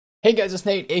Hey guys, it's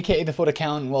Nate, aka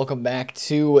TheFutAccountant. Welcome back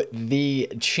to the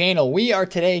channel. We are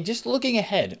today just looking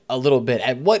ahead a little bit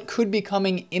at what could be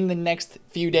coming in the next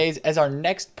few days, as our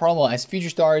next promo as Future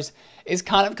Stars is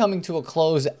kind of coming to a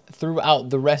close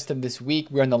throughout the rest of this week.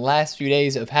 We're in the last few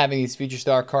days of having these Future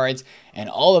Star cards and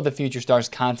all of the Future Stars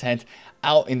content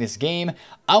out in this game.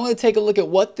 I want to take a look at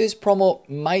what this promo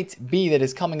might be that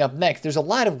is coming up next. There's a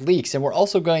lot of leaks, and we're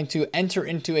also going to enter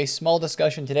into a small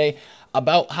discussion today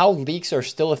about how leaks are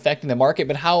still affecting the market,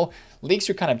 but how leaks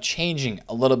are kind of changing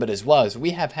a little bit as well. As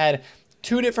we have had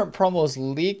two different promos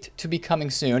leaked to be coming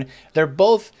soon. They're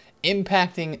both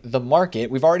impacting the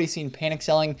market. We've already seen panic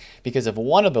selling because of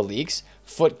one of the leaks,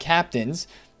 Fut Captains.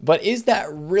 But is that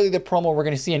really the promo we're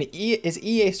going to see? And is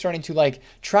EA starting to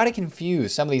try to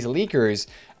confuse some of these leakers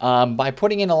by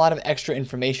putting in a lot of extra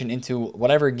information into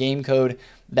whatever game code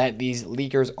that these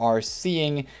leakers are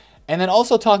seeing? And then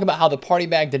also talk about how the party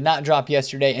bag did not drop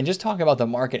yesterday, and just talk about the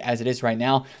market as it is right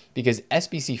now, because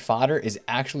SBC fodder is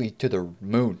actually to the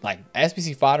moon.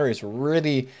 SBC fodder is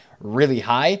really, really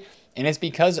high. And it's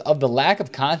because of the lack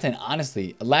of content,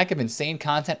 honestly, a lack of insane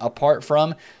content apart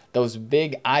from those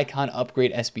big icon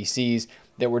upgrade SBCs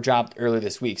that were dropped earlier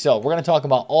this week. So we're going to talk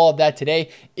about all of that today.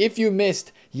 If you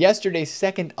missed yesterday's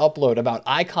second upload about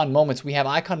icon moments, we have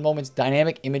icon moments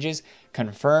dynamic images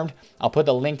confirmed. I'll put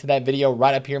the link to that video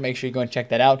right up here. Make sure you go and check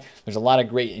that out. There's a lot of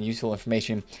great and useful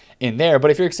information in there.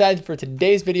 But if you're excited for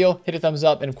today's video, hit a thumbs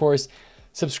up, and of course,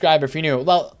 subscribe if you're new.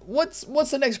 Well, what's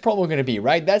the next promo going to be,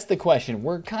 right? That's the question.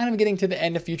 We're kind of getting to the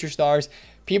end of Future Stars.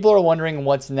 People are wondering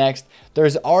what's next.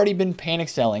 There's already been panic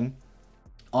selling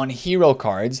on hero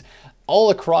cards all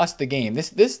across the game.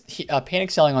 This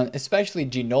panic selling on especially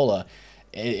Ginola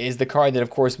is the card that, of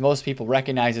course, most people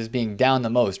recognize as being down the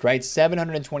most, right?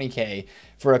 720k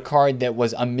for a card that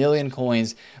was 1 million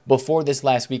coins before this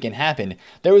last weekend happened.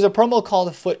 There was a promo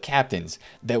called Fut Captains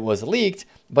that was leaked,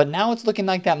 but now it's looking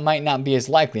like that might not be as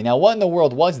likely. Now, what in the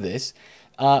world was this?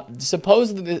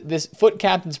 Supposedly this Fut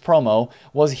Captains promo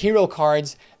was hero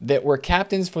cards that were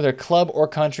captains for their club or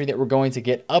country that were going to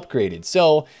get upgraded.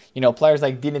 So, players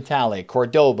like Di Natale,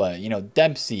 Cordoba,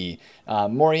 Dempsey,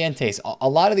 Morientes, a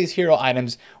lot of these hero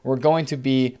items were going to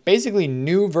be basically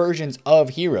new versions of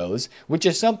heroes, which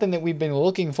is something that we've been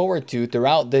looking forward to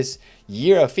throughout this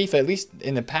year of FIFA. At least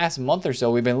in the past month or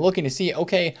so, we've been looking to see,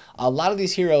 okay, a lot of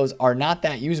these heroes are not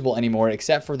that usable anymore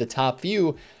except for the top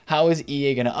few. How is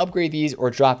EA going to upgrade these or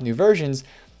drop new versions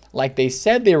like they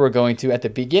said they were going to at the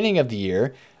beginning of the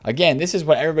year? Again, this is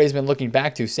what everybody's been looking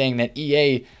back to, saying that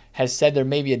EA has said there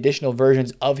may be additional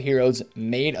versions of heroes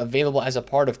made available as a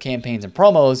part of campaigns and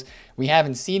promos. We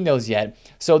haven't seen those yet.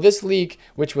 So this leak,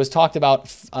 which was talked about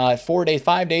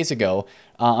 5 days ago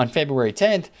on February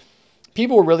 10th,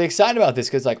 people were really excited about this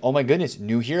because, oh my goodness,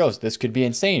 new heroes, this could be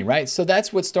insane, right? So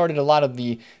that's what started a lot of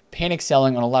the panic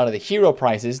selling on a lot of the hero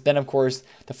prices. Then, of course,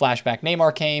 the flashback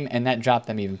Neymar came, and that dropped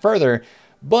them even further.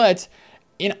 But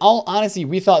in all honesty,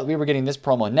 we thought we were getting this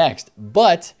promo next.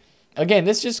 But again,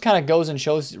 this just kind of goes and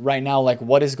shows right now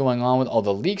what is going on with all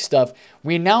the leak stuff.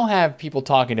 We now have people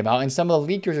talking about, and some of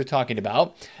the leakers are talking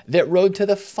about, that Road to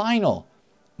the Final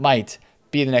might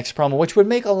be the next promo, which would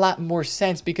make a lot more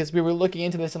sense because we were looking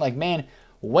into this and man,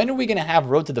 when are we going to have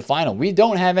Road to the Final? We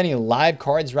don't have any live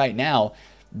cards right now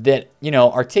that,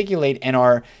 articulate and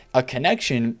are a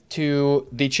connection to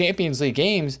the Champions League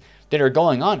games that are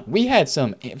going on. We had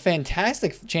some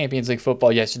fantastic Champions League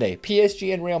football yesterday.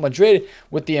 PSG and Real Madrid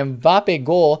with the Mbappe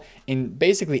goal in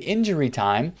basically injury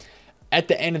time at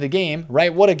the end of the game,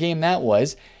 right? What a game that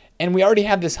was. And we already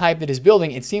have this hype that is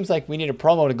building. It seems like we need a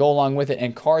promo to go along with it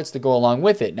and cards to go along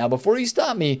with it. Now, before you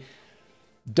stop me,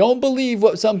 don't believe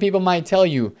what some people might tell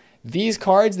you. These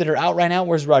cards that are out right now,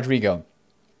 where's Rodrigo?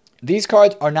 These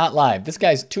cards are not live. This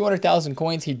guy's 200,000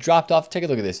 coins. He dropped off. Take a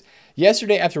look at this.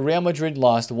 Yesterday, after Real Madrid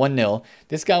lost 1-0,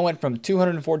 this guy went from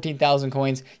 214,000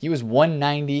 coins. He was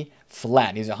 190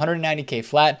 flat. He's 190k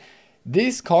flat.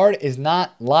 This card is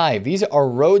not live. These are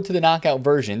Road to the Knockout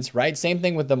versions, right? Same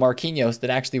thing with the Marquinhos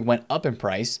that actually went up in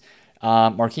price.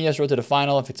 Marquinhos Road to the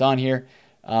Final, if it's on here.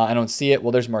 I don't see it.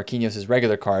 Well, there's Marquinhos'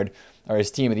 regular card, or his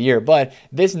Team of the Year. But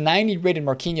this 90 rated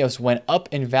Marquinhos went up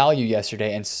in value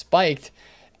yesterday and spiked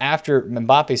after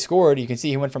Mbappe scored. You can see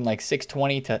he went from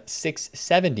 620 to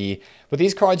 670. But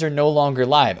these cards are no longer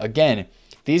live. Again,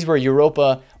 these were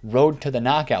Europa Road to the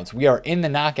Knockouts. We are in the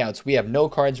knockouts. We have no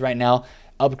cards right now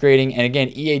upgrading. And again,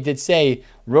 EA did say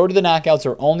Road to the Knockouts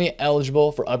are only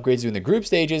eligible for upgrades during the group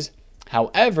stages.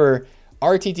 However,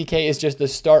 RTTK is just the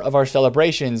start of our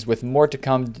celebrations, with more to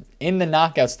come in the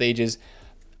knockout stages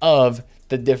of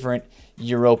the different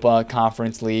Europa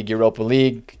Conference League, Europa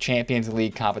League, Champions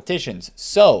League competitions.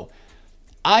 So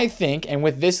I think, and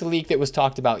with this leak that was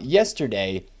talked about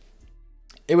yesterday,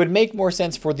 it would make more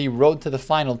sense for the road to the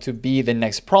final to be the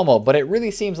next promo. But it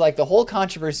really seems like the whole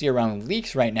controversy around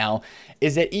leaks right now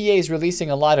is that EA is releasing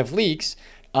a lot of leaks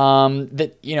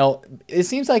that, you know, it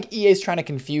seems like EA is trying to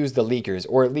confuse the leakers,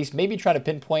 or at least maybe try to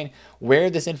pinpoint where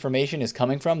this information is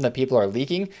coming from that people are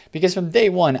leaking. Because from day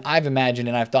one, I've imagined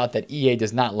and I've thought that EA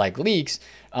does not like leaks.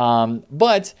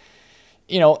 But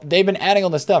you know, they've been adding all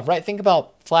this stuff, right? Think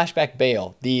about Flashback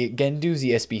Bale, the Gendouzi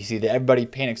SBC that everybody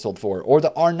panic sold for, or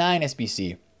the R9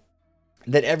 SBC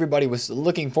that everybody was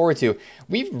looking forward to.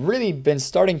 We've really been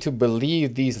starting to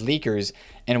believe these leakers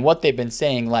and what they've been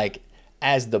saying, like,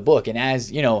 as the book and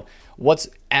as, you know, what's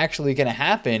actually going to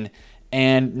happen.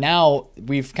 And now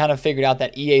we've kind of figured out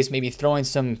that EA is maybe throwing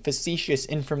some facetious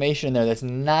information in there that's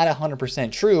not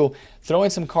 100% true, throwing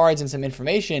some cards and some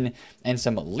information and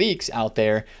some leaks out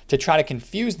there to try to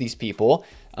confuse these people.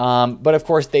 But of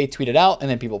course, they tweet it out and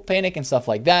then people panic and stuff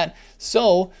like that.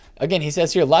 So again, he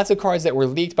says here, lots of cards that were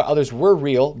leaked by others were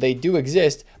real. They do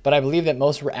exist, but I believe that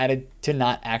most were added to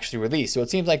not actually release. So it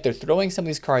seems like they're throwing some of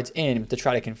these cards in to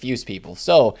try to confuse people.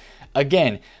 So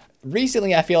again,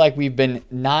 recently, I feel like we've been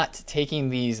not taking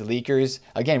these leakers.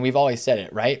 Again, we've always said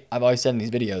it, right? I've always said in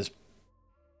these videos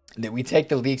that we take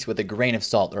the leaks with a grain of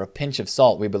salt or a pinch of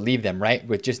salt. We believe them, right?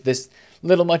 With just this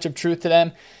little much of truth to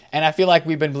them. And I feel like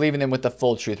we've been believing them with the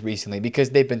full truth recently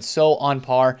because they've been so on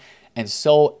par and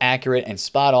so accurate and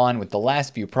spot on with the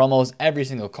last few promos. Every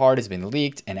single card has been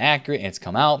leaked and accurate and it's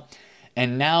come out.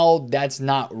 And now that's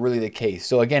not really the case.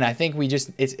 So again, I think we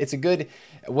just, it's a good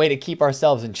way to keep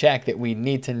ourselves in check that we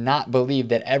need to not believe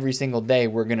that every single day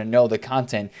we're going to know the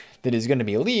content that is going to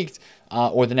be leaked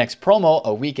or the next promo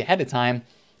a week ahead of time,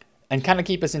 and kind of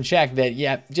keep us in check that,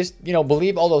 yeah, just, you know,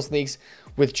 believe all those leaks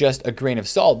with just a grain of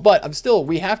salt. But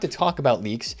we have to talk about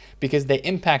leaks because they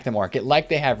impact the market like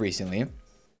they have recently.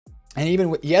 And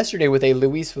even yesterday with a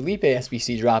Luis Felipe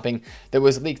SBC dropping that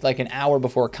was leaked like an hour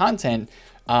before content,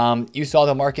 you saw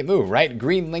the market move, right?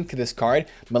 Green link to this card,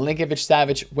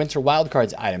 Milinkovic-Savic Winter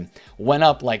Wildcards item, went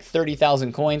up like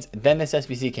 30,000 coins. Then this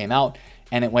SBC came out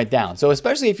and it went down. So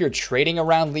especially if you're trading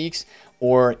around leaks,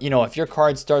 or, you know, if your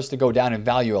card starts to go down in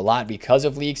value a lot because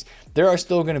of leaks, there are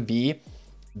still going to be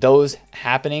those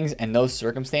happenings and those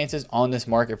circumstances on this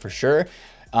market for sure.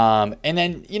 And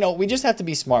then, you know, we just have to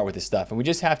be smart with this stuff, and we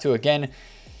just have to, again,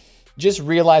 just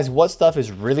realize what stuff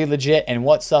is really legit and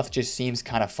what stuff just seems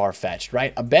kind of far-fetched,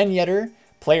 right? A Ben Yedder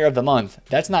Player of the Month,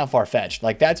 that's not far-fetched.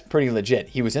 Like, that's pretty legit.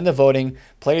 He was in the voting,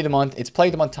 Player of the Month. It's Player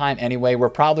of the Month time anyway. We're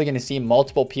probably going to see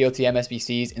multiple POTM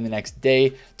SBCs in the next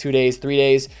day, 2 days, 3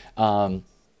 days.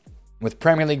 With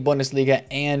Premier League, Bundesliga,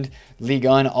 and Ligue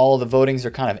 1, all the votings are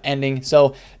kind of ending.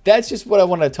 So that's just what I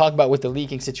wanted to talk about with the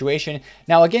leaking situation.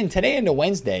 Now, again, today into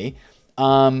Wednesday,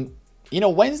 you know,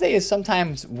 Wednesday is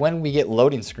sometimes when we get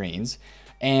loading screens,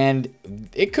 and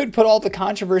it could put all the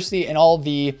controversy and all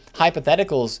the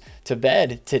hypotheticals to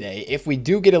bed today if we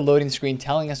do get a loading screen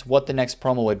telling us what the next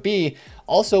promo would be.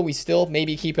 Also, we still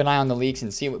maybe keep an eye on the leaks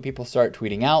and see what people start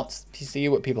tweeting out, see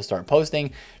what people start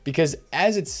posting, because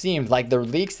as it seemed like the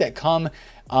leaks that come,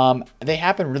 they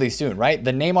happen really soon, right?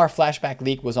 The Neymar flashback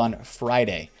leak was on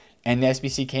Friday, and the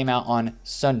SBC came out on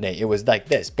Sunday. It was like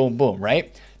this, boom, boom,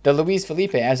 right? The Luis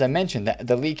Felipe, as I mentioned,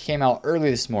 the leak came out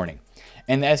early this morning,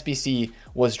 and the SBC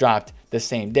was dropped the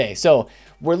same day. So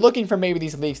we're looking for maybe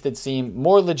these leaks that seem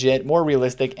more legit, more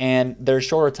realistic, and they're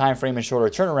shorter time frame and shorter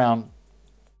turnaround.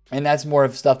 And that's more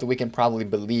of stuff that we can probably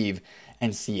believe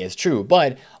and see as true.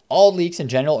 But all leaks in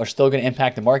general are still going to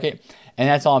impact the market. And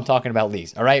that's all I'm talking about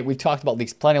leaks. All right. We've talked about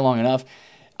leaks plenty long enough.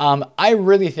 I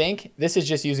really think this is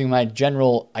just using my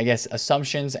general, I guess,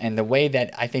 assumptions and the way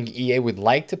that I think EA would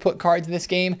like to put cards in this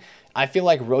game. I feel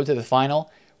like Road to the Final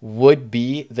would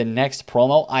be the next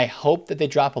promo. I hope that they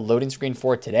drop a loading screen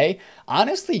for it today.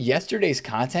 Honestly, yesterday's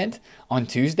content on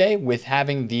Tuesday with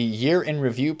having the year in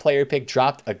review player pick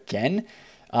dropped again.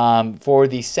 For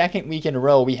the second week in a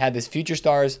row, we had this Future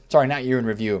Stars, sorry, not year in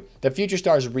review, the Future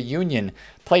Stars reunion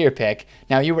player pick.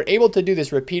 Now, you were able to do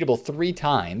this repeatable 3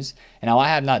 times. And now I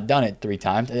have not done it 3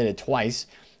 times. I did it twice.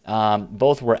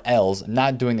 Both were L's. I'm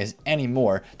not doing this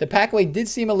anymore. The packaway did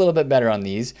seem a little bit better on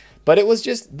these, but it was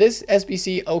just this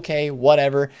SBC, okay,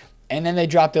 whatever. And then they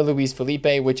dropped the Luis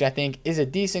Felipe, which I think is a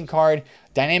decent card.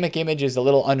 Dynamic image is a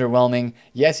little underwhelming.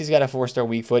 Yes, he's got a 4-star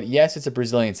weak foot. Yes, it's a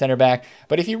Brazilian center back.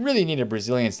 But if you really need a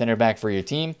Brazilian center back for your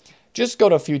team, just go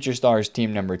to Future Stars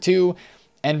team number 2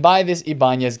 and buy this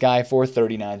Ibanez guy for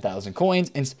 39,000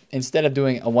 coins instead of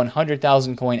doing a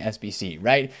 100,000 coin SBC,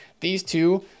 right? These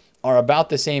two are about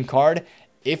the same card.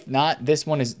 If not, this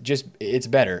one is just, it's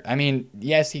better. I mean,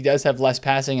 yes, he does have less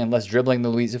passing and less dribbling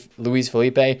than Luis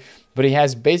Felipe, but he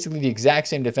has basically the exact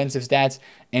same defensive stats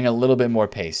and a little bit more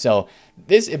pace. So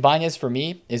this Ibanez for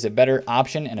me is a better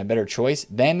option and a better choice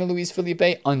than the Luis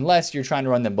Felipe, unless you're trying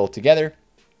to run them both together.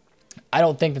 I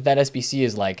don't think that SBC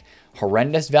is like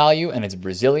horrendous value, and it's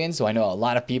Brazilian, so I know a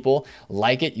lot of people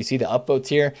like it. You see the upvotes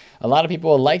here. A lot of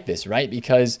people will like this, right?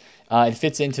 Because it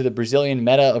fits into the Brazilian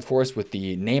meta, of course, with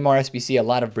the Neymar SBC. A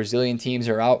lot of Brazilian teams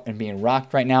are out and being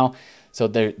rocked right now. So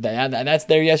that's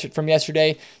there from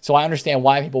yesterday. So I understand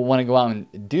why people want to go out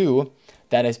and do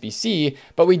that SBC,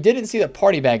 but we didn't see the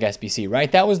party bag SBC, right?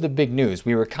 That was the big news.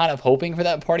 We were kind of hoping for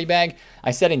that party bag.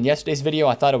 I said in yesterday's video,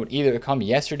 I thought it would either come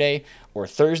yesterday or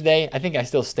Thursday. I think I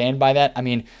still stand by that. I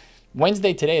mean,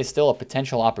 Wednesday today is still a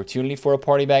potential opportunity for a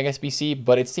party bag SBC,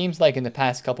 but it seems like in the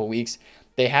past couple weeks,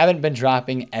 they haven't been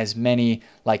dropping as many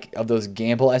like of those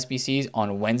gamble SBCs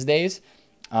on Wednesdays.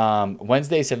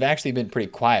 Wednesdays have actually been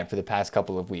pretty quiet for the past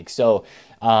couple of weeks. So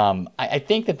I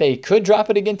think that they could drop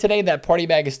it again today. That party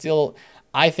bag is still,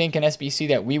 I think, an SBC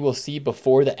that we will see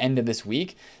before the end of this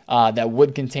week that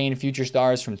would contain future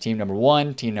stars from team number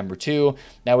 1, team number 2.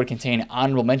 That would contain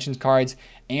honorable mentions cards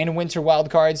and winter wild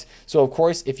cards. So of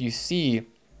course, if you see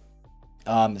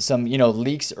some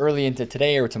leaks early into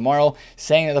today or tomorrow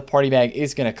saying that the party bag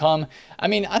is going to come, I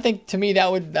mean, I think to me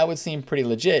that would seem pretty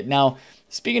legit. Now,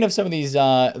 speaking of some of these,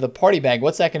 the party bag,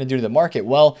 what's that going to do to the market?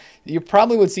 Well, you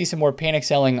probably would see some more panic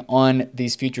selling on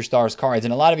these future stars cards,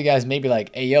 and a lot of you guys may be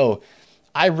like, hey yo,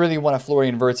 I really want a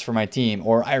Florian Wirtz for my team,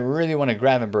 or I really want a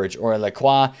Gravenberch or a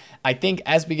Lacroix. I think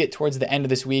as we get towards the end of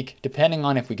this week, depending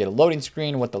on if we get a loading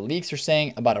screen, what the leaks are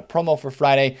saying about a promo for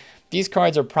Friday, these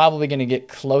cards are probably going to get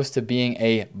close to being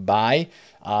a buy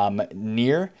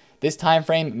near this time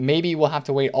frame. Maybe we'll have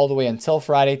to wait all the way until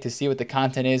Friday to see what the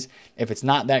content is. If it's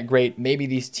not that great, maybe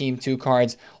these Team 2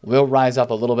 cards will rise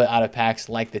up a little bit out of packs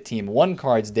like the Team 1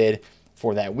 cards did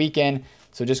for that weekend.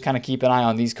 So just kind of keep an eye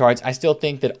on these cards. I still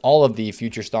think that all of the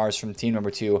future stars from team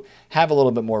number 2 have a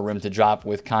little bit more room to drop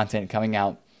with content coming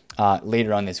out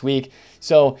later on this week.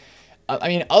 So, I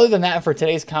mean, other than that, for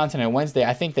today's content on Wednesday,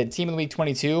 I think that Team of the Week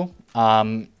 22,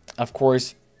 of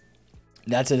course,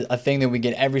 that's a thing that we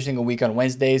get every single week on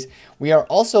Wednesdays. We are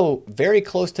also very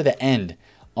close to the end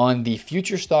on the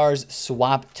Future Stars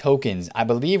swap tokens. I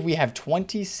believe we have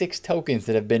 26 tokens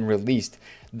that have been released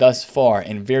thus far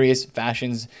in various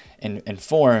fashions and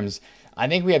forms. I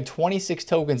think we have 26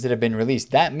 tokens that have been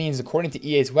released. That means, according to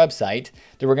EA's website,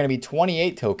 there were going to be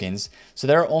 28 tokens. So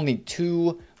there are only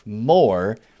 2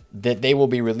 more that they will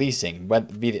be releasing,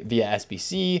 whether via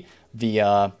SBC,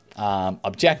 via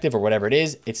objective, or whatever it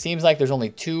is. It seems like there's only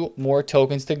 2 more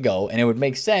tokens to go, and it would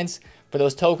make sense for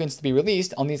those tokens to be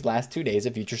released on these last 2 days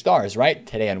of Future Stars, right?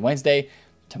 Today on Wednesday,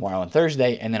 tomorrow on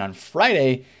Thursday, and then on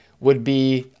Friday would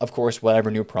be, of course,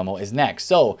 whatever new promo is next.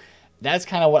 So that's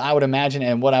kind of what I would imagine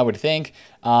and what I would think.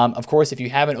 Of course, if you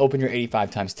haven't opened your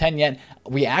 85 times 10 yet,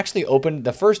 we actually opened,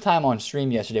 the first time on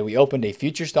stream yesterday, we opened a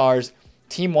Future Stars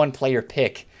Team 1 player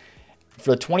pick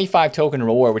for a 25 token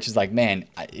reward, which is like, man,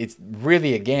 it's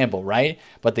really a gamble, right?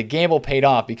 But the gamble paid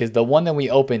off because the one that we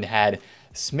opened had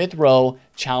Smith Rowe,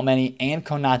 Tchouaméni, and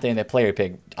Konate in the player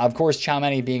pick. Of course,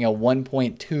 Tchouaméni being a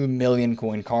 1.2 million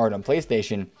coin card on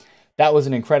PlayStation, that was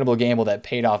an incredible gamble that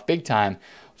paid off big time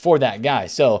for that guy.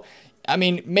 So, I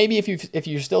mean, maybe if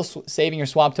you're still saving your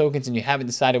swap tokens and you haven't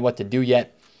decided what to do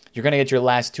yet, you're going to get your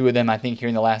last 2 of them, I think, here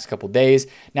in the last couple days.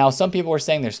 Now, some people are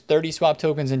saying there's 30 swap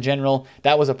tokens in general.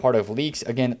 That was a part of leaks.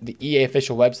 Again, the EA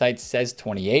official website says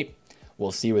 28.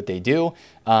 We'll see what they do.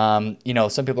 Some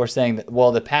people are saying that,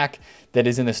 well, the pack that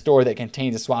is in the store that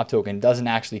contains a swap token doesn't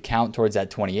actually count towards that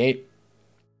 28.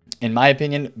 In my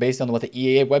opinion, based on what the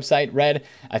EA website read,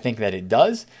 I think that it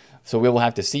does. So we will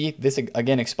have to see. This,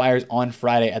 again, expires on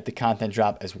Friday at the content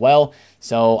drop as well.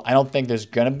 So I don't think there's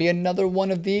going to be another one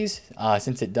of these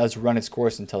since it does run its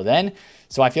course until then.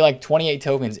 So I feel like 28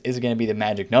 tokens is going to be the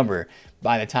magic number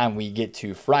by the time we get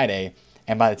to Friday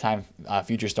and by the time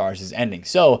Future Stars is ending.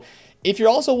 So if you're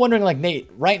also wondering, like, Nate,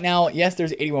 right now, yes,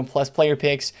 there's 81 plus player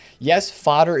picks. Yes,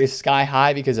 fodder is sky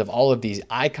high because of all of these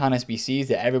icon SBCs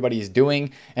that everybody is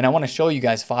doing. And I want to show you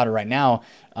guys fodder right now.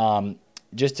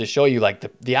 Just to show you, like,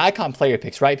 the icon player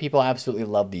picks, right? People absolutely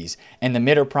love these. And the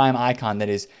mid or prime icon that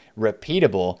is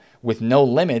repeatable with no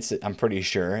limits, I'm pretty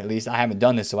sure. At least I haven't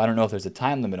done this, so I don't know if there's a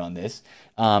time limit on this.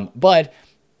 But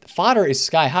fodder is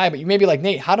sky high. But you may be like,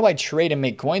 Nate, how do I trade and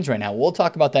make coins right now? We'll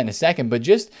talk about that in a second. But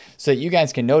just so that you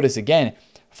guys can notice again,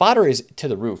 fodder is to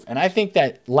the roof. And I think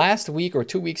that last week or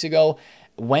 2 weeks ago,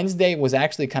 Wednesday was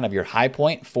actually kind of your high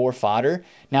point for fodder.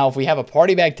 Now, if we have a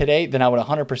party bag today, then I would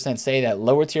 100% say that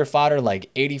lower tier fodder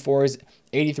like 84s,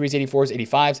 83s, 84s,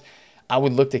 85s, I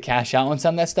would look to cash out on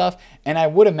some of that stuff. And I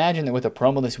would imagine that with a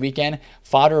promo this weekend,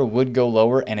 fodder would go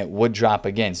lower and it would drop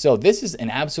again. So this is an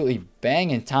absolutely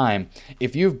banging time.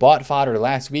 If you've bought fodder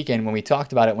last weekend when we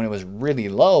talked about it when it was really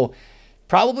low,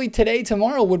 probably today,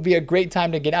 tomorrow would be a great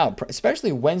time to get out,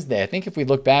 especially Wednesday. I think if we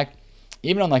look back,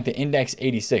 even on like the index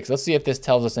 86, let's see if this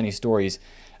tells us any stories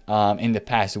in the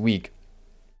past week.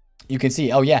 You can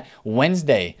see, oh yeah,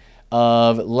 Wednesday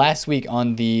of last week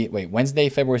on the, Wednesday,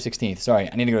 February 16th. Sorry,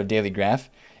 I need to go to daily graph.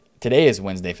 Today is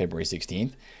Wednesday, February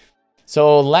 16th.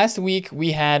 So last week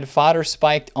we had fodder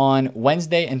spiked on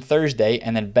Wednesday and Thursday,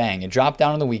 and then bang, it dropped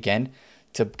down on the weekend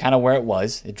to kind of where it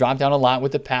was. It dropped down a lot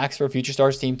with the packs for Future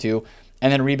Stars Team 2,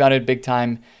 and then rebounded big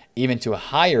time even to a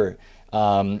higher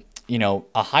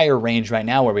a higher range right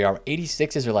now where we are.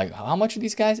 86s are like, how much are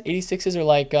these guys? 86s are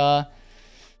like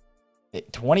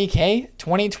 20K,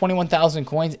 21,000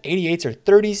 coins. 88s are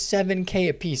 37K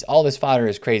a piece. All this fodder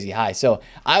is crazy high. So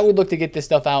I would look to get this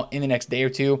stuff out in the next day or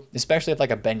two, especially if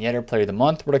like a Ben Yedder Player of the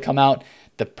Month were to come out.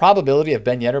 The probability of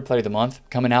Ben Yedder Player of the Month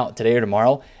coming out today or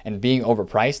tomorrow and being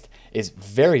overpriced is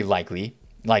very likely.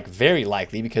 Like very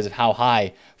likely because of how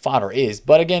high fodder is.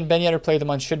 But again, Ben Yedder Player of the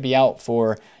Month should be out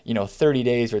for, 30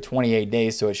 days or 28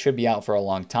 days. So it should be out for a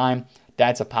long time.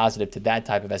 That's a positive to that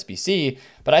type of SBC.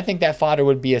 But I think that fodder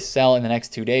would be a sell in the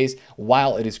next 2 days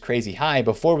while it is crazy high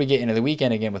before we get into the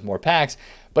weekend again with more packs.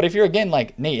 But if you're again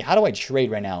like, Nate, how do I trade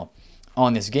right now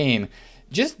on this game?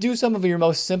 Just do some of your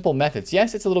most simple methods.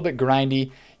 Yes, it's a little bit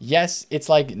grindy. Yes, it's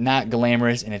like not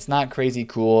glamorous and it's not crazy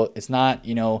cool. It's not,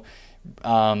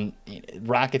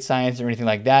 rocket science or anything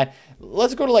like that.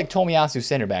 Let's go to like Tomiyasu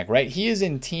center back, right? He is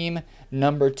in team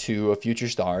number 2 of Future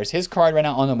Stars. His card right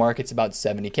now on the market's about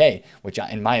 70K, which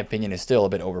in my opinion is still a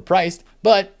bit overpriced,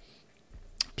 but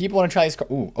people want to try this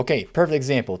card. Ooh, okay, perfect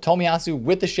example. Tomiyasu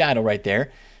with the shadow right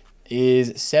there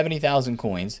is 70,000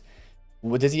 coins.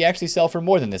 Well, does he actually sell for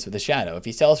more than this with the shadow? If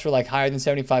he sells for like higher than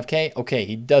 75K, okay,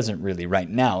 he doesn't really right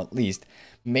now at least.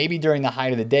 Maybe during the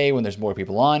height of the day when there's more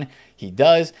people on, he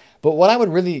does. But what I would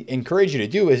really encourage you to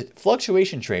do is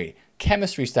fluctuation trade,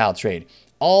 chemistry style trade,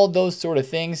 all those sort of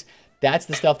things. That's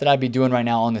the stuff that I'd be doing right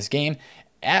now on this game.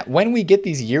 When we get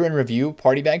these year in review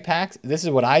party bag packs, this is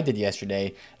what I did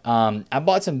yesterday. I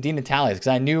bought some Di Natale's because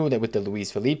I knew that with the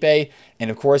Luis Felipe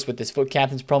and of course with this Fut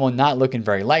Captains promo not looking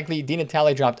very likely. Di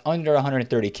Natale dropped under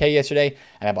 130K yesterday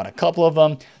and I bought a couple of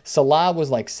them. Salah was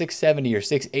like 670 or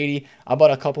 680. I bought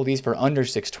a couple of these for under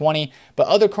 620. But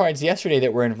other cards yesterday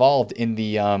that were involved in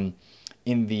the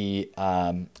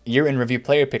year in review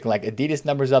player pick, like Adidas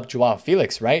numbers up Joao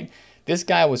Felix, right? This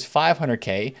guy was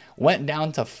 500K, went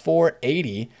down to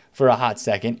 480 for a hot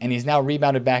second, and he's now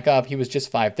rebounded back up. He was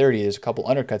just 530. There's a couple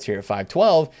undercuts here at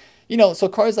 512. So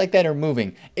cards like that are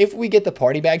moving. If we get the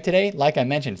party bag today, like I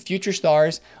mentioned, Future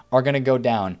Stars are going to go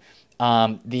down.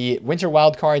 The Winter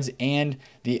Wild cards and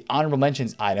the honorable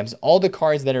mentions items, all the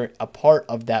cards that are a part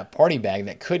of that party bag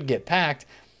that could get packed,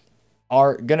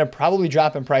 are going to probably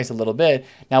drop in price a little bit.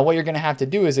 Now, what you're going to have to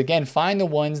do is, again, find the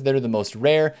ones that are the most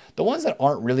rare, the ones that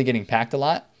aren't really getting packed a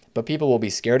lot, but people will be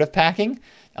scared of packing,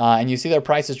 and you see their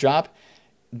prices drop.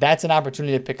 That's an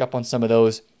opportunity to pick up on some of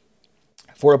those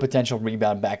for a potential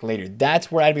rebound back later. That's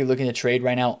where I'd be looking to trade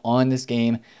right now on this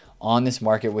game, on this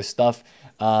market with stuff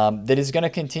that is going to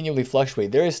continually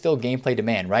fluctuate. There is still gameplay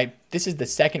demand, right? This is the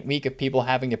second week of people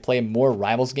having to play more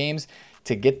Rivals games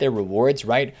to get their rewards,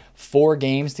 right? 4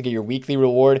 games to get your weekly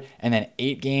reward, and then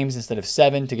 8 games instead of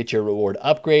 7 to get your reward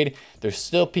upgrade. There's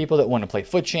still people that want to play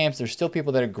Fut Champs. There's still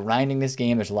people that are grinding this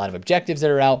game. There's a lot of objectives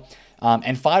that are out,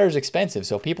 and fodder is expensive.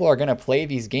 So people are going to play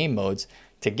these game modes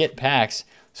to get packs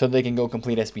so they can go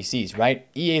complete SBCs, right?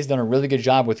 EA's done a really good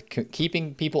job with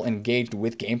keeping people engaged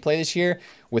with gameplay this year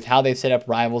with how they've set up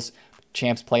Rivals,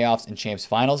 Champs Playoffs, and Champs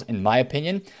Finals, in my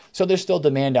opinion. So there's still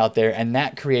demand out there, and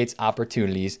that creates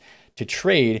opportunities to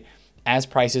trade as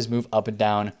prices move up and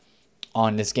down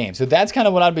on this game. So that's kind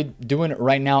of what I'd be doing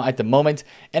right now at the moment.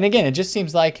 And again, it just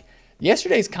seems like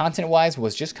yesterday's content-wise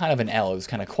was just kind of an L. It was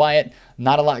kind of quiet,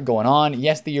 not a lot going on.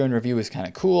 Yes, the year in review is kind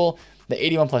of cool. The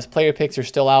 81+ player picks are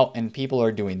still out, and people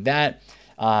are doing that,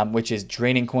 which is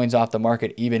draining coins off the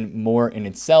market even more in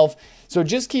itself. So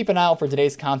just keep an eye out for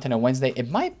today's content on Wednesday. It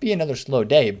might be another slow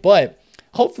day, but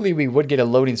hopefully we would get a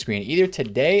loading screen either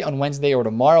today on Wednesday or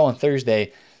tomorrow on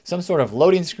Thursday. Some sort of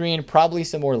loading screen, probably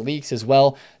some more leaks as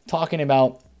well, talking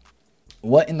about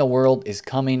what in the world is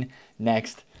coming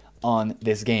next on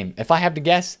this game. If I have to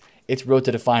guess, it's road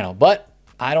to the final. But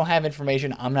I don't have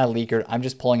information. I'm not a leaker. I'm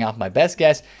just pulling off my best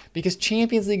guess because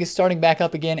Champions League is starting back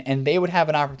up again, and they would have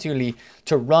an opportunity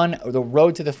to run the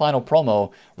road to the final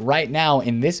promo right now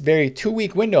in this very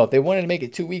 2-week window. If they wanted to make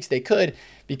it 2 weeks, they could,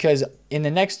 because in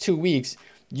the next 2 weeks,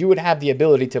 you would have the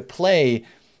ability to play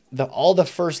all the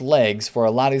first legs for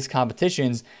a lot of these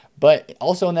competitions, but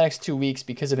also in the next 2 weeks,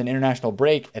 because of an international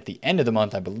break at the end of the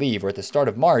month, I believe, or at the start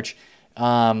of March.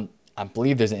 I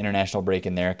believe there's an international break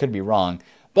in there. I could be wrong,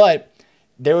 but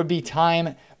there would be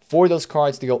time for those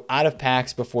cards to go out of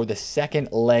packs before the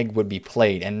second leg would be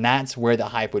played. And that's where the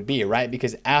hype would be, right?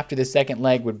 Because after the second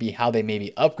leg would be how they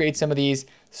maybe upgrade some of these.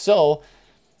 So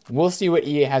we'll see what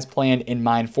EA has planned in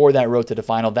mind for that road to the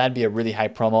final. That'd be a really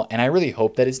hype promo, and I really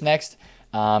hope that it's next.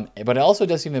 But it also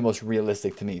does seem the most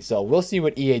realistic to me. So we'll see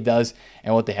what EA does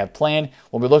and what they have planned.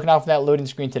 We'll be looking out for that loading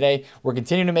screen today. We're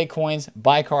continuing to make coins,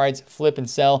 buy cards, flip and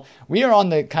sell. We are on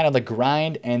the kind of the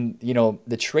grind and, you know,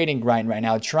 the trading grind right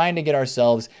now, trying to get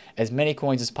ourselves as many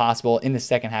coins as possible in the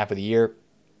second half of the year.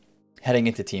 Heading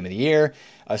into Team of the Year,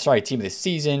 Team of the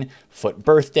Season, Fut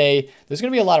Birthday. There's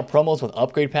going to be a lot of promos with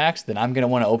upgrade packs that I'm going to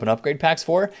want to open upgrade packs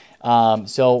for.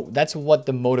 So that's what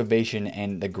the motivation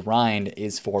and the grind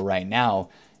is for right now,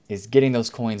 is getting those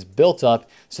coins built up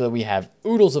so that we have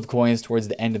oodles of coins towards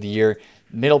the end of the year,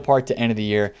 middle part to end of the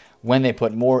year, when they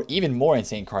put even more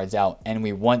insane cards out, and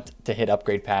we want to hit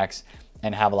upgrade packs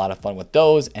and have a lot of fun with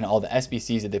those and all the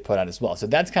SBCs that they put out as well. So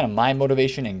that's kind of my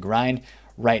motivation and grind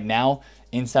right now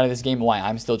inside of this game, why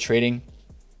I'm still trading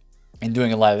and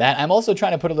doing a lot of that. I'm also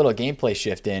trying to put a little gameplay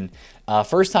shift in.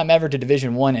 First time ever to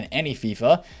Division 1 in any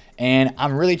FIFA, and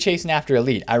I'm really chasing after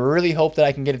Elite. I really hope that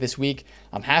I can get it this week.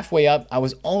 I'm halfway up. I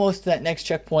was almost to that next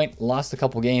checkpoint, lost a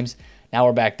couple games. Now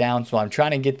we're back down, so I'm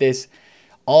trying to get this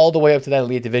all the way up to that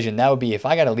Elite Division. That would be, if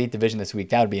I got Elite Division this week,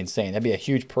 that would be insane. That'd be a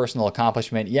huge personal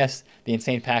accomplishment. Yes, the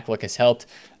insane pack look has helped,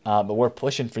 but we're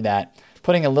pushing for that.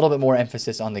 Putting a little bit more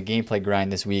emphasis on the gameplay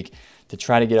grind this week to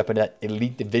try to get up in that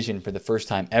Elite Division for the first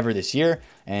time ever this year,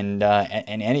 and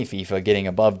any FIFA getting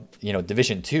above, you know,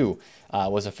 Division 2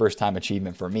 was a first time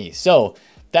achievement for me. So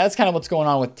that's kind of what's going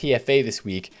on with TFA this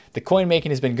week. The coin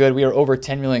making has been good. We are over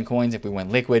 10 million coins if we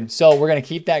went liquid. So we're going to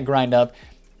keep that grind up,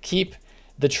 keep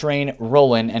the train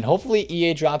rolling, and hopefully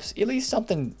EA drops at least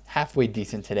something halfway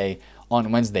decent today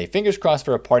on Wednesday. Fingers crossed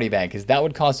for a party bag, because that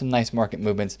would cause some nice market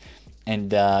movements.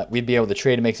 And we'd be able to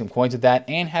trade and make some coins with that,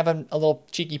 and have a little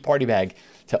cheeky party bag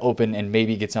to open and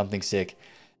maybe get something sick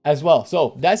as well.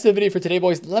 So that's the video for today,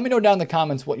 boys. Let me know down in the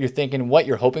comments what you're thinking, what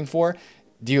you're hoping for.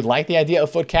 Do you like the idea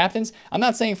of Fut Captains? I'm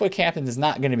not saying Fut Captains is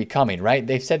not going to be coming, right?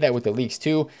 They've said that with the leaks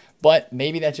too, but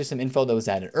maybe that's just some info that was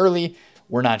added early.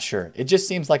 We're not sure. It just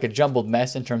seems like a jumbled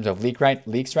mess in terms of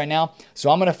leaks right now.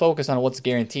 So I'm going to focus on what's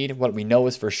guaranteed, what we know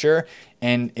is for sure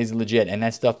and is legit, and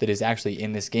that's stuff that is actually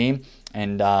in this game,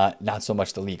 and not so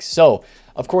much the leaks. So,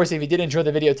 of course, if you did enjoy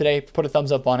the video today, put a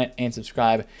thumbs up on it and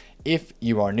subscribe if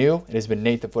you are new. It has been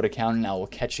Nate, the Fut Accountant. I will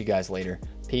catch you guys later.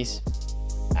 Peace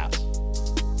out.